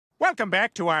Welcome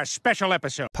back to our special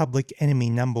episode. Public enemy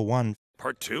number one.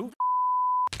 Part 2?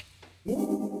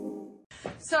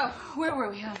 So, where were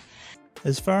we?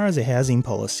 As far as a housing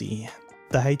policy,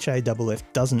 the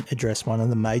HAFF doesn't address one of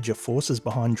the major forces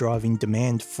behind driving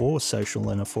demand for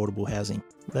social and affordable housing.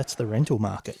 That's the rental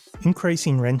market.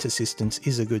 Increasing rent assistance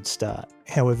is a good start.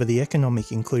 However, the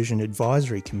Economic Inclusion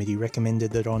Advisory Committee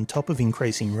recommended that on top of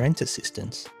increasing rent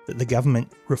assistance, that the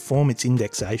government reform its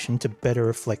indexation to better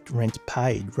reflect rent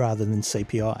paid rather than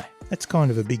CPI. That's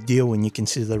kind of a big deal when you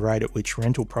consider the rate at which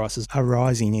rental prices are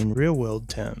rising in real-world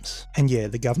terms. And yeah,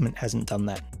 the government hasn't done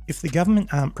that. If the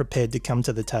government aren't prepared to come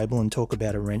to the table and talk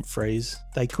about a rent freeze,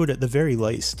 they could at the very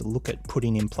least look at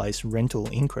putting in place rental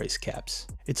increase caps.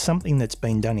 It's something that's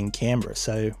been done in Canberra,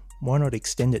 so why not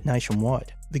extend it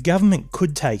nationwide? The government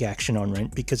could take action on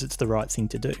rent because it's the right thing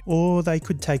to do, or they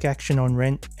could take action on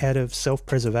rent out of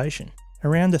self-preservation.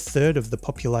 Around a third of the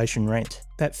population rent.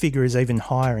 That figure is even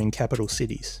higher in capital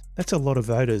cities. That's a lot of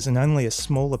voters, and only a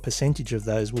smaller percentage of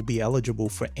those will be eligible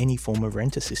for any form of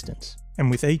rent assistance. And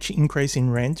with each increase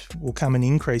in rent will come an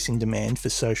increase in demand for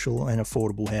social and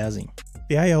affordable housing.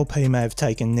 The ALP may have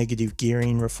taken negative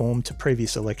gearing reform to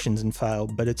previous elections and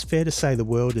failed, but it's fair to say the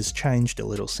world has changed a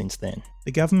little since then.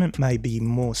 The government may be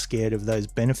more scared of those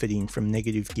benefiting from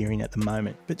negative gearing at the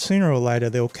moment, but sooner or later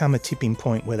there'll come a tipping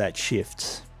point where that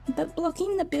shifts. But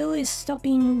blocking the bill is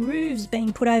stopping roofs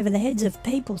being put over the heads of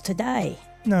people today.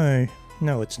 No,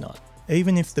 it's not.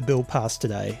 Even if the bill passed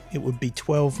today, it would be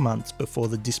 12 months before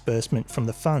the disbursement from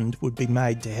the fund would be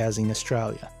made to Housing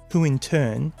Australia, who in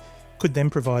turn could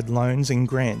then provide loans and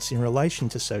grants in relation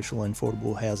to social and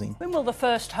affordable housing. When will the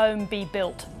first home be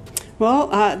built? Well,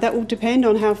 that will depend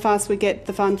on how fast we get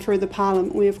the fund through the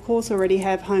Parliament. We of course already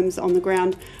have homes on the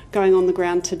ground, going on the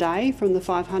ground today from the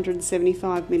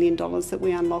 $575 million that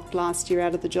we unlocked last year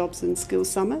out of the Jobs and Skills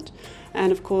Summit.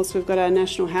 And of course we've got our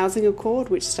National Housing Accord,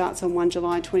 which starts on 1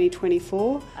 July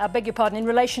 2024. I beg your pardon, in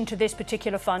relation to this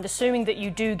particular fund, assuming that you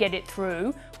do get it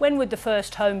through, when would the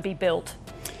first home be built?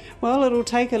 Well, it'll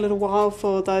take a little while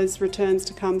for those returns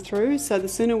to come through, so the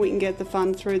sooner we can get the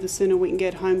fund through, the sooner we can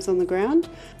get homes on the ground.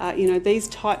 These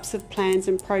types of plans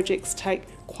and projects take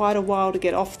quite a while to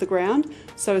get off the ground,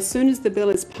 so as soon as the bill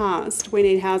is passed, we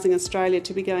need Housing Australia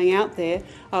to be going out there,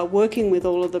 working with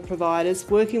all of the providers,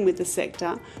 working with the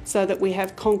sector, so that we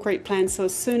have concrete plans, so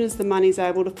as soon as the money's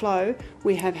able to flow,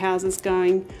 we have houses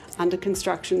going under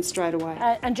construction straight away.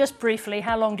 And just briefly,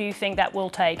 how long do you think that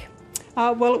will take?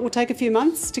 Well, it will take a few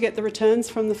months to get the returns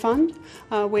from the fund.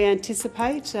 We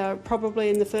anticipate probably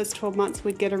in the first 12 months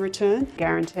we'd get a return.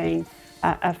 Guaranteeing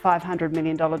a $500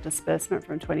 million disbursement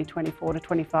from 2024 to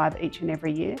 25 each and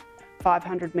every year.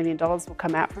 $500 million will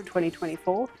come out from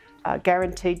 2024,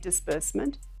 guaranteed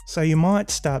disbursement. So you might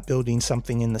start building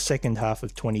something in the second half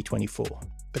of 2024.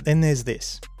 But then there's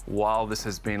this. While this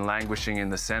has been languishing in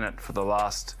the Senate for the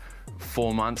last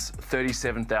 4 months,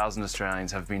 37,000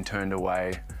 Australians have been turned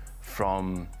away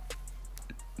from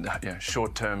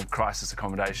short-term crisis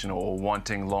accommodation or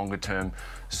wanting longer-term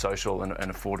social and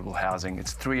affordable housing.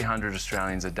 It's 300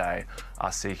 Australians a day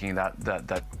are seeking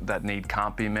that need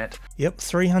can't be met. Yep,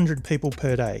 300 people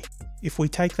per day. If we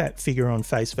take that figure on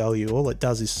face value, all it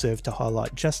does is serve to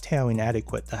highlight just how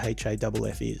inadequate the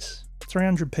HAFF is.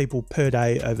 300 people per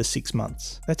day over 6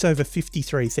 months. That's over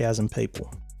 53,000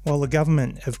 people. While the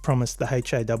government have promised the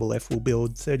HAFF will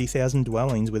build 30,000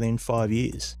 dwellings within 5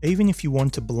 years. Even if you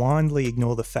want to blindly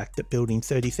ignore the fact that building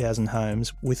 30,000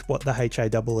 homes with what the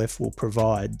HAFF will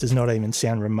provide does not even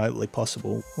sound remotely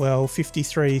possible, well,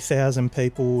 53,000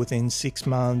 people within 6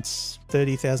 months,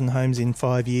 30,000 homes in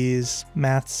 5 years,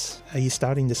 maths, are you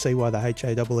starting to see why the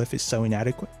HAFF is so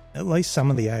inadequate? At least some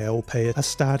of the ALP are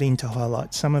starting to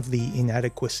highlight some of the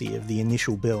inadequacy of the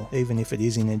initial bill, even if it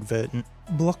is inadvertent.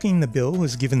 Blocking the bill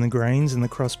has given the Greens and the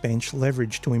crossbench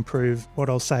leverage to improve what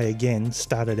I'll say again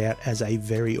started out as a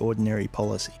very ordinary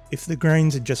policy. If the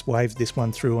Greens had just waved this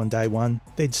one through on day one,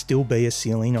 there'd still be a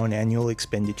ceiling on annual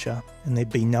expenditure, and there'd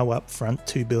be no upfront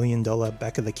 $2 billion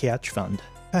back of the couch fund.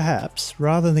 Perhaps,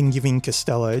 rather than giving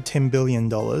Costello $10 billion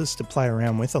to play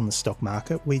around with on the stock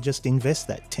market, we just invest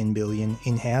that $10 billion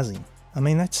in housing. I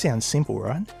mean, that sounds simple,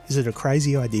 right? Is it a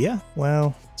crazy idea?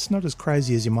 Well, it's not as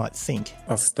crazy as you might think.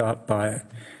 I'll start by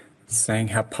saying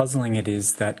how puzzling it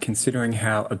is that, considering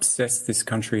how obsessed this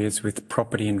country is with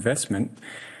property investment,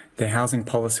 the housing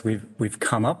policy we've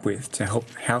come up with to help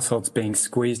households being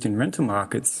squeezed in rental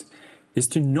markets is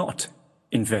to not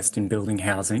invest in building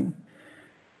housing,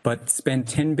 but spend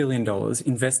 $10 billion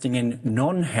investing in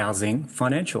non-housing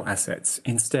financial assets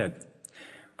instead.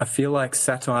 I feel like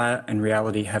satire and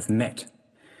reality have met.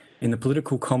 In the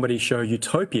political comedy show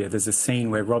Utopia, there's a scene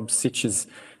where Rob Sitch's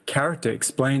character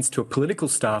explains to a political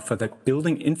staffer that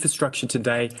building infrastructure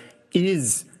today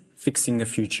is fixing the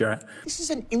future. This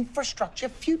is an infrastructure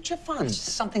future fund. It's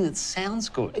just something that sounds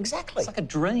good. Exactly. It's like a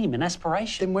dream, an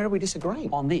aspiration. Then where are we disagreeing?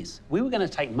 On this, we were going to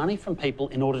take money from people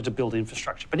in order to build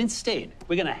infrastructure, but instead,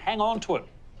 we're going to hang on to it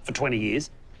for 20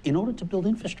 years in order to build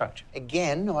infrastructure.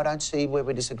 Again, I don't see where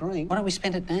we're disagreeing. Why don't we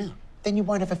spend it now? Then you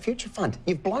won't have a future fund.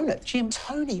 You've blown it. Jim.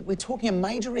 Tony, we're talking a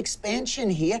major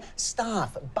expansion here.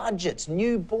 Staff, budgets,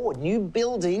 new board, new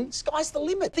building. Sky's the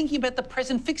limit. Thinking about the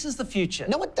present fixes the future.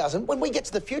 No, it doesn't. When we get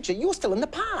to the future, you're still in the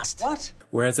past. What?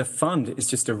 Whereas a fund is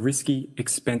just a risky,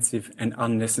 expensive and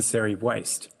unnecessary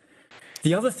waste.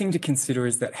 The other thing to consider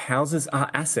is that houses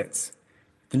are assets.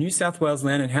 The New South Wales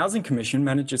Land and Housing Commission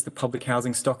manages the public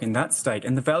housing stock in that state,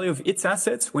 and the value of its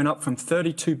assets went up from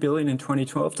 $32 billion in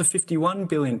 2012 to $51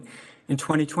 billion in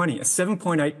 2020, a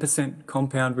 7.8%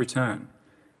 compound return.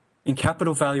 In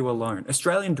capital value alone,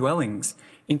 Australian dwellings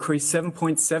increased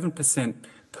 7.7%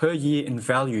 per year in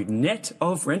value, net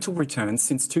of rental returns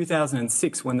since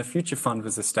 2006 when the Future Fund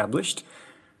was established.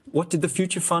 What did the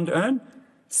Future Fund earn?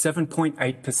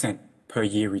 7.8% per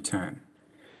year return.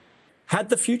 Had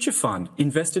the Future Fund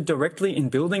invested directly in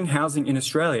building housing in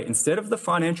Australia instead of the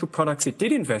financial products it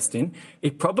did invest in,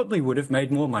 it probably would have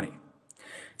made more money.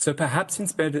 So perhaps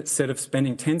instead of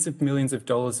spending tens of millions of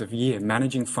dollars a year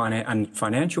managing a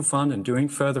financial fund and doing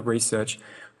further research,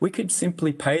 we could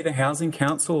simply pay the Housing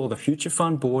Council or the Future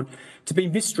Fund Board to be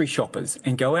mystery shoppers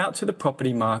and go out to the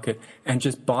property market and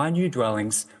just buy new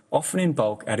dwellings, often in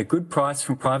bulk, at a good price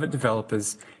from private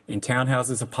developers in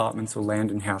townhouses, apartments or land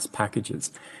and house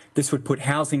packages. This would put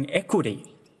housing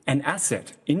equity, an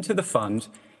asset, into the fund,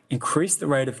 increase the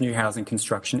rate of new housing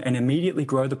construction and immediately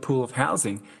grow the pool of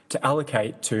housing to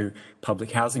allocate to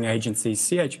public housing agencies,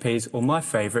 CHPs, or my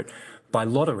favourite, by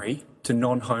lottery to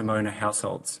non-homeowner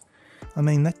households. I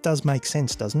mean, that does make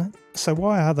sense, doesn't it? So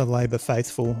why are the Labor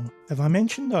faithful? Have I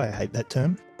mentioned I hate that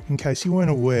term? In case you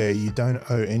weren't aware, you don't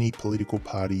owe any political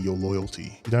party your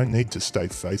loyalty. You don't need to stay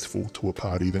faithful to a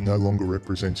party that no longer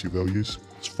represents your values.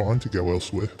 It's fine to go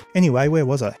elsewhere. Anyway, where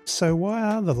was I? So why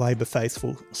are the Labor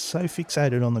faithful so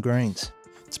fixated on the Greens?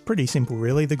 It's pretty simple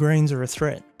really, the Greens are a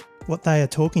threat. What they are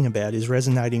talking about is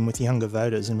resonating with younger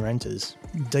voters and renters.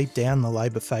 Deep down, the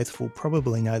Labor faithful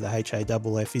probably know the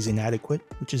HAFF is inadequate,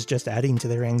 which is just adding to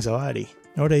their anxiety.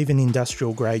 Not even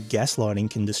industrial grade gaslighting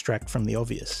can distract from the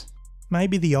obvious.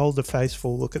 Maybe the older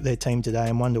faithful look at their team today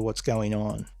and wonder what's going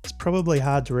on. It's probably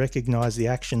hard to recognise the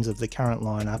actions of the current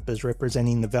lineup as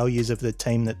representing the values of the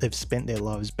team that they've spent their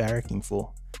lives barracking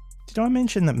for. Did I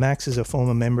mention that Max is a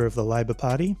former member of the Labor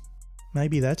Party?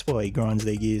 Maybe that's why he grinds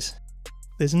their gears.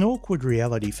 There's an awkward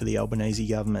reality for the Albanese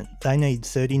government. They need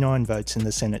 39 votes in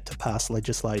the Senate to pass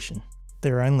legislation.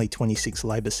 There are only 26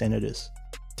 Labor senators.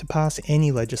 To pass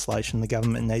any legislation, the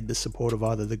government need the support of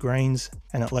either the Greens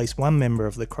and at least one member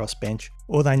of the crossbench,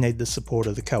 or they need the support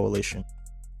of the coalition.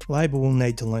 Labor will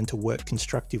need to learn to work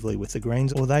constructively with the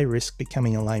Greens, or they risk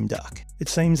becoming a lame duck. It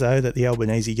seems though that the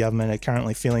Albanese government are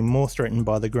currently feeling more threatened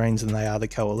by the Greens than they are the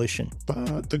coalition.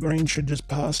 But the Greens should just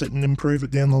pass it and improve it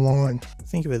down the line.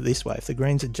 Think of it this way, if the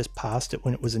Greens had just passed it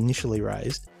when it was initially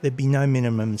raised, there'd be no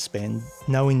minimum spend,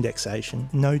 no indexation,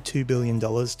 no $2 billion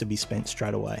to be spent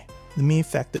straight away. The mere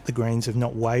fact that the Greens have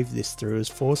not waved this through has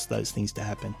forced those things to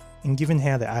happen. And given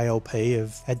how the ALP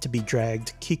have had to be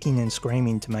dragged kicking and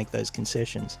screaming to make those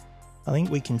concessions, I think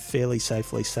we can fairly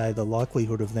safely say the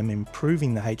likelihood of them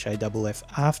improving the HAFF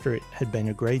after it had been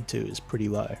agreed to is pretty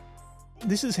low.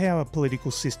 This is how a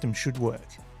political system should work.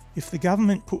 If the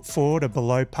government put forward a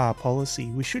below-par policy,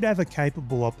 we should have a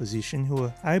capable opposition who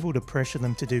are able to pressure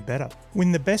them to do better.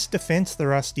 When the best defence the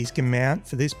Rusties can mount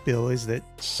for this bill is that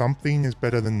something is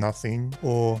better than nothing,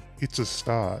 or it's a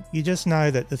start, you just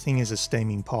know that the thing is a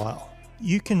steaming pile.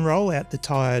 You can roll out the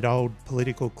tired old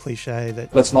political cliche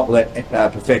that let's not let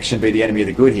perfection be the enemy of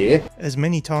the good here as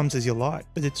many times as you like,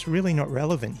 but it's really not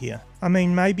relevant here. I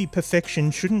mean, maybe perfection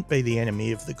shouldn't be the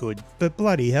enemy of the good, but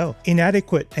bloody hell,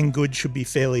 inadequate and good should be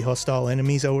fairly hostile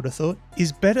enemies, I would have thought.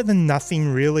 Is better than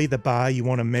nothing really the bar you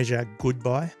want to measure good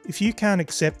by? If you can't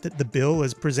accept that the bill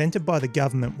as presented by the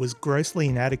government was grossly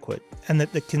inadequate, and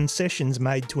that the concessions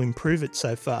made to improve it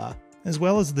so far, as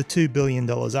well as the $2 billion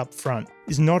up front,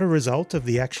 is not a result of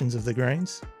the actions of the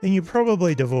Greens, then you're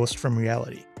probably divorced from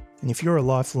reality. And if you're a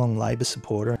lifelong Labor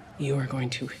supporter, you are going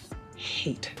to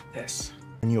hate this.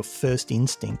 And your first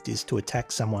instinct is to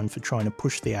attack someone for trying to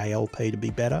push the ALP to be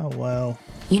better, well...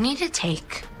 You need to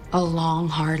take a long,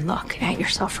 hard look at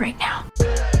yourself right now.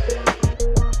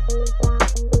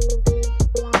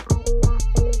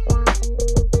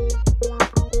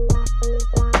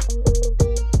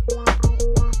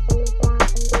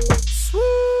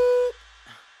 Woo!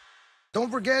 Don't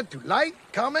forget to like,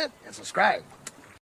 comment, and subscribe.